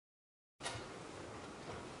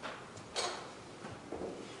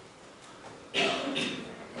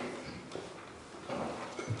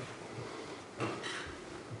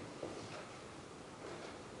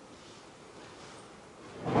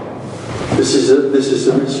This is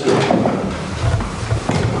a mystery.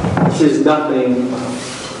 This is nothing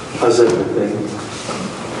as everything.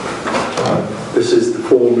 This is the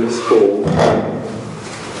formless form.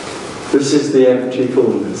 This is the empty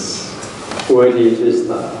fullness. Already it is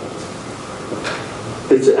that.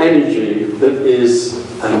 It's energy that is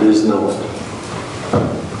and is not.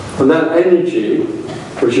 And that energy,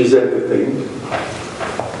 which is everything,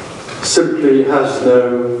 simply has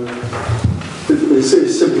no,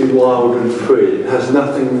 it's simply wild and free. It has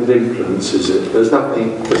nothing that influences it. There's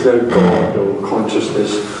no God or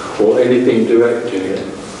consciousness or anything directing it.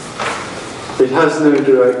 It has no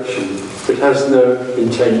direction. It has no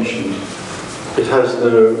intention. It has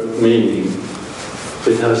no meaning.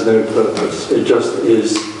 It has no purpose. It just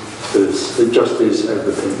is this. It just is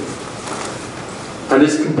everything. And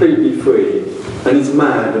it's completely free. And it's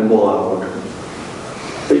mad and wild.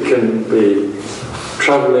 It can be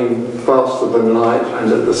travelling faster than light,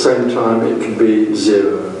 and at the same time it can be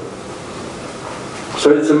zero. So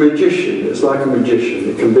it's a magician. It's like a magician.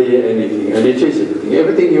 It can be anything, and it is everything.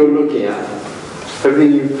 Everything you're looking at,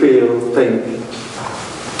 everything you feel, think,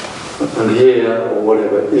 and hear, or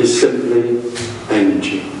whatever, is simply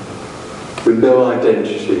energy, with no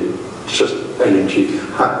identity. It's just energy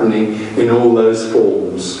happening in all those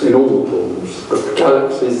forms, in all the forms. The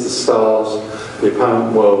galaxies, the stars, the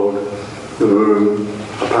apparent world, the room,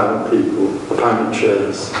 apparent people, apparent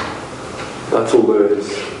chairs. That's all there is.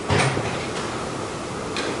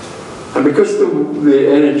 And because the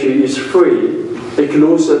energy is free, it can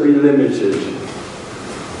also be limited.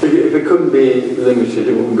 If it couldn't be limited,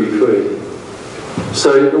 it wouldn't be free.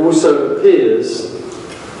 So it also appears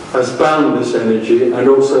as boundless energy and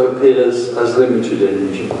also appears as limited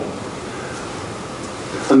energy.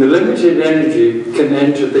 And the limited energy can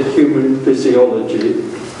enter the human physiology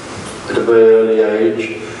at a very early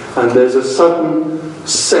age, and there's a sudden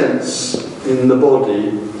sense in the body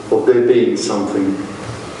of there being something,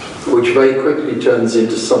 which very quickly turns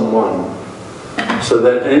into someone. So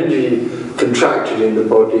that energy contracted in the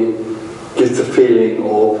body gives the feeling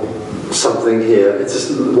of something here. It's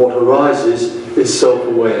just, what arises is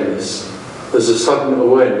self-awareness. There's a sudden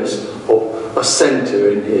awareness of a centre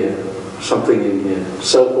in here, something in here.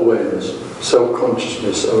 Self-awareness,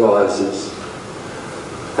 self-consciousness arises.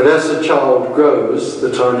 And as the child grows, the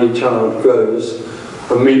tiny child grows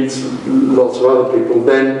and meets lots of other people,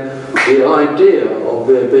 then the idea of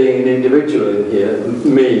there being an individual in here,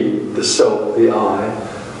 me, the self, the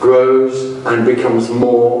I, grows and becomes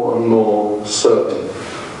more and more certain.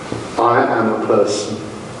 I am a person.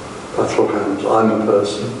 That's what happens. I'm a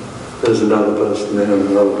person. There's another person there and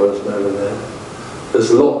another person over there.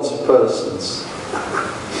 There's lots of persons.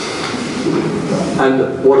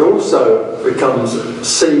 And what also becomes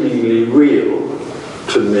seemingly real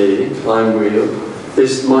to me, I'm real,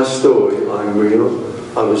 is my story. I'm real.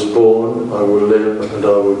 I was born, I will live, and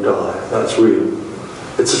I will die. That's real.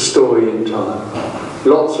 It's a story in time.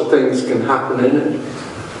 Lots of things can happen in it,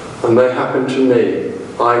 and they happen to me.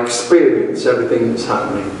 I experience everything that's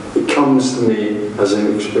happening. It comes to me as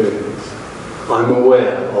an experience. I'm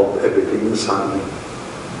aware of everything that's happening.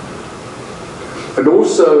 And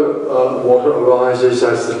also what arises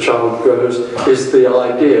as the child grows is the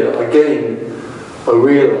idea, again, a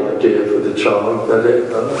real idea for the child, that it,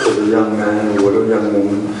 for the young man or a young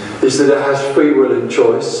woman, is that it has free will and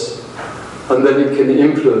choice, and that it can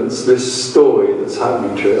influence this story that's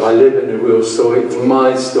happening to it. I live in a real story, it's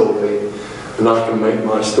my story, and I can make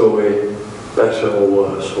my story better or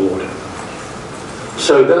worse or whatever.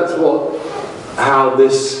 So that's how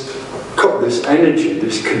this energy,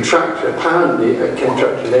 this apparently a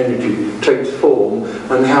contracted energy, takes form,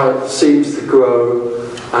 and how it seems to grow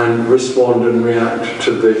and respond and react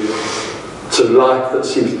to life that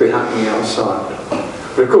seems to be happening outside.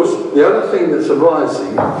 But of course, the other thing that's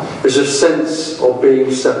arising is a sense of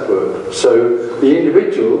being separate. So the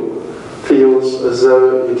individual feels as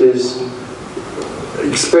though it is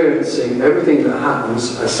experiencing everything that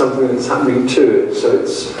happens as something that's happening to it. So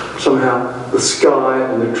it's somehow the sky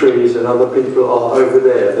and the trees and other people are over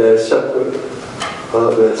there. They're separate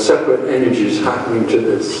energies happening to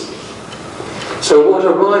this. So what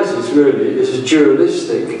arises really is a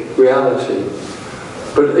dualistic reality.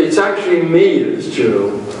 But it's actually me that's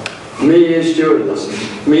dual. Me is dualism.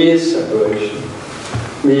 Me is separation.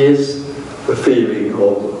 Me is the feeling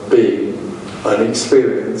of being an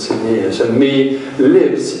experience in here. So me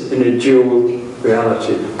lives in a dual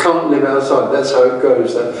reality. Can't live outside. That's how it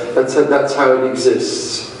goes. That's how it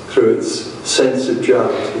exists, through its sense of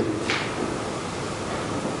duality.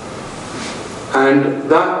 And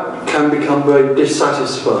that can become very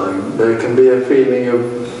dissatisfying. There can be a feeling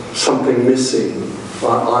of something missing.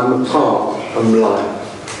 I'm a part I'm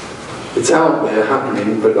life. It's out there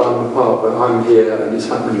happening, but I'm a part, but I'm here and it's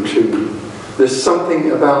happening to me. There's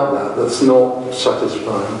something about that that's not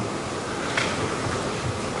satisfying.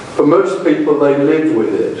 For most people, they live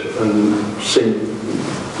with it and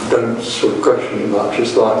don't sort of question it much,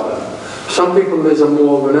 it's like that. Some people, there's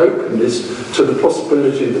more of an openness to the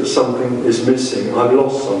possibility that something is missing. I've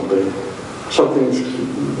lost something. Something's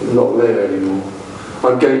not there anymore.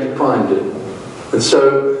 I'm going to find it. And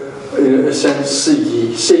so, in a sense,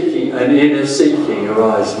 seeking, an inner seeking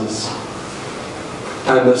arises.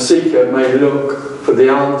 And the seeker may look for the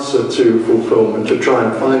answer to fulfillment, to try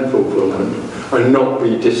and find fulfillment, and not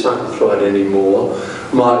be dissatisfied anymore,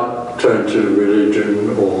 might turn to religion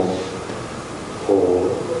or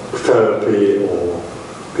therapy or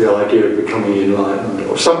the idea of becoming enlightened,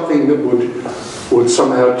 or something that would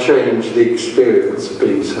somehow change the experience of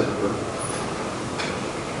being separate.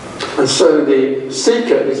 And so the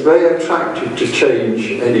seeker is very attracted to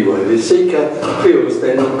change anyway. The seeker feels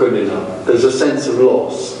they're not good enough. There's a sense of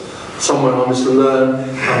loss. Someone wants to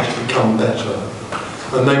learn how to become better.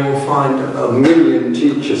 And they will find a million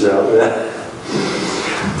teachers out there,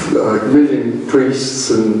 a million priests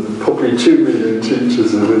and probably 2 million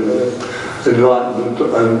teachers of enlightenment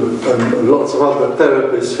and lots of other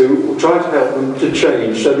therapists who try to help them to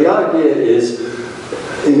change. So the idea is,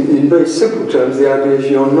 in very simple terms, the idea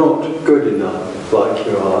is you're not good enough like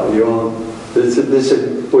you are. You aren't,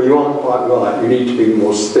 well, you aren't quite right. You need to be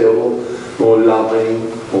more still, more loving,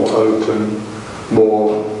 more open,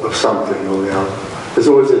 more of something or the other. There's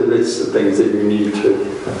always a list of things that you need to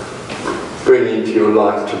bring into your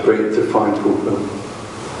life to find fulfillment.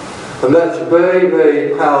 And that's very,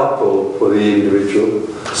 very powerful for the individual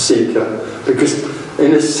seeker, because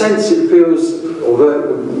in a sense it feels, although it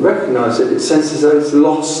wouldn't recognise it, it senses that it's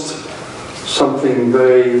lost something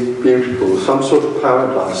very beautiful, some sort of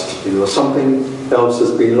paradise, or something else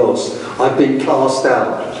has been lost. I've been cast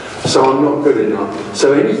out, so I'm not good enough.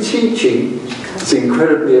 So any teaching is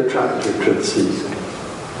incredibly attractive to the seeker.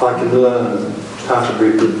 I can learn how to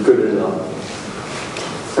be good enough.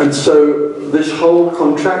 And so this whole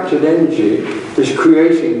contracted energy is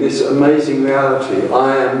creating this amazing reality.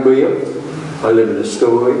 I am real. I live in a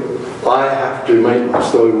story. I have to make my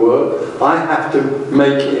story work. I have to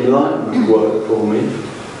make enlightenment work for me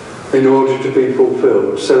in order to be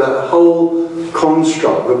fulfilled. So that whole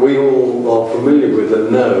construct that we all are familiar with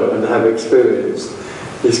and know and have experienced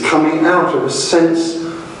is coming out of a sense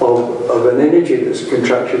of an energy that's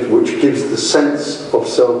contracted, which gives the sense of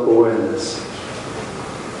self-awareness.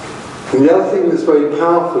 And the other thing that's very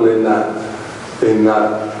powerful in that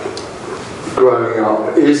growing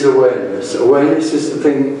up is awareness. Awareness is the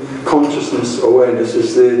thing, consciousness awareness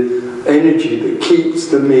is the energy that keeps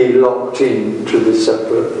the me locked in to the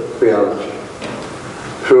separate reality.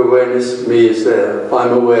 Through awareness, me is there.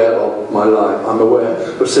 I'm aware of my life. I'm aware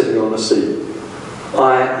of sitting on a seat.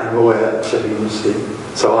 I am aware of sitting on a seat.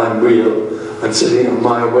 So I'm real, and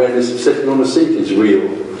my awareness of sitting on a seat is real.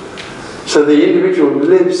 So the individual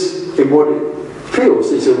lives in what it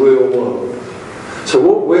feels is a real world. So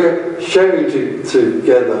what we're sharing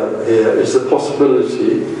together here is the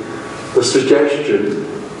possibility, the suggestion,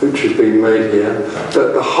 which has been made here,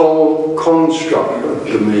 that the whole construct of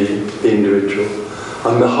the me, the individual,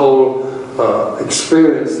 and the whole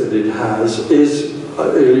experience that it has is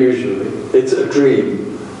illusory. It's a dream.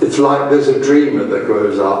 It's like there's a dreamer that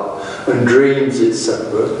grows up and dreams it's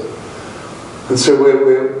separate. And so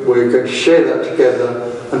we're going to share that together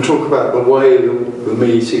and talk about the way the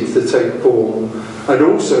me seems to take form, and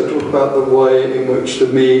also talk about the way in which the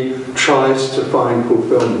me tries to find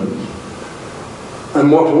fulfillment. And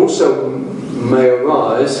what also may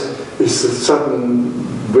arise is the sudden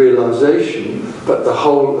realization that the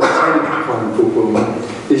whole attempt to find fulfillment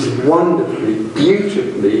is wonderfully,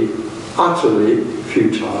 beautifully, utterly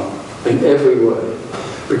futile in every way.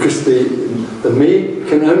 Because the me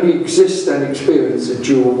can only exist and experience a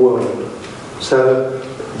dual world. So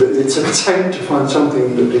its attempt to find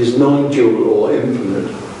something that is non-dual or infinite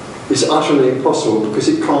is utterly impossible because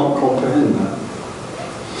it can't comprehend that.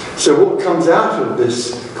 So what comes out of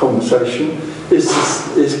this conversation is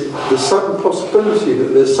the sudden possibility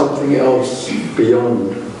that there's something else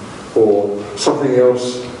beyond, or something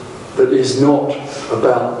else that is not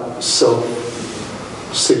about self-seeking,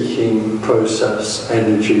 process,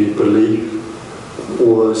 energy, belief,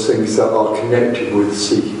 all those things that are connected with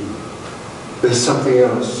seeking. There's something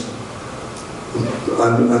else.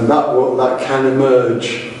 And that can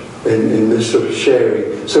emerge in this sort of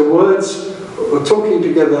sharing. So words, talking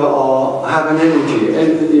together have an energy.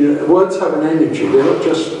 And, words have an energy. They're not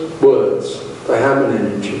just words. They have an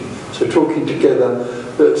energy. So talking together,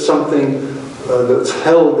 that something that's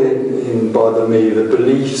held in by the me, the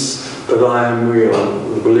beliefs that I am real,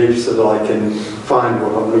 the beliefs that I can find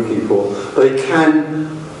what I'm looking for. They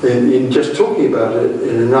can, in just talking about it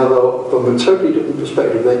in another, from a totally different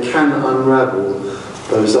perspective, they can unravel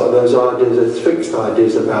those ideas, those fixed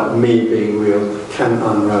ideas about me being real can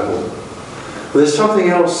unravel. But there's something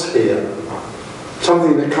else here,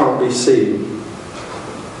 something that can't be seen.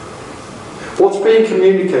 What's being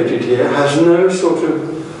communicated here has no sort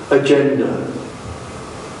of agenda.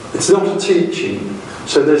 It's not a teaching.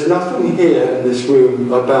 So there's nothing here in this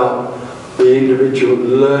room about the individual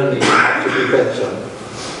learning how to be better.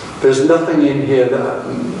 There's nothing in here that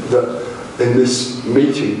in this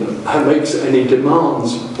meeting that makes any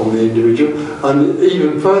demands on the individual. And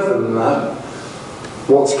even further than that,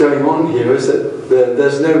 what's going on here is that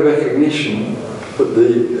there's no recognition that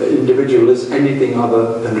the individual is anything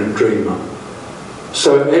other than a dreamer.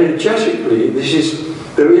 So energetically,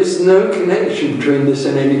 there is no connection between this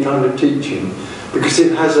and any kind of teaching, because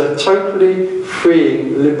it has a totally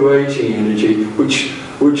freeing, liberating energy,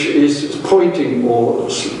 which is pointing, or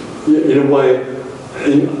in a way,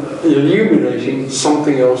 illuminating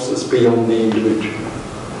something else that's beyond the individual.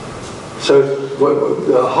 So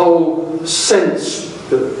the whole sense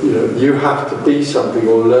that you have to be something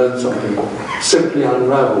or learn something simply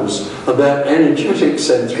unravels, and that energetic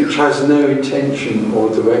sense, which has no intention or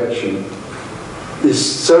direction, is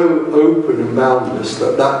so open and boundless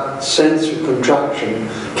that that sense of contraction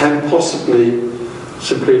can possibly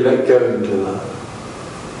simply let go into that.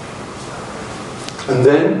 And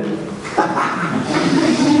then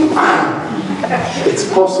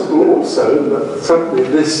it's possible also that suddenly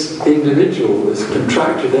this individual, this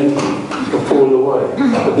contracted entity, will fall away.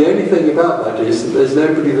 But the only thing about that is that there's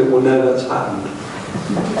nobody that will know that's happened.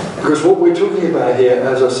 Because what we're talking about here,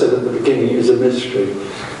 as I said at the beginning, is a mystery.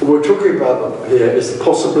 What we're talking about here is the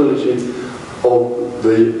possibility of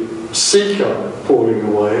the seeker falling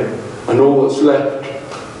away, and all that's left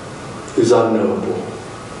is unknowable.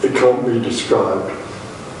 It can't be described.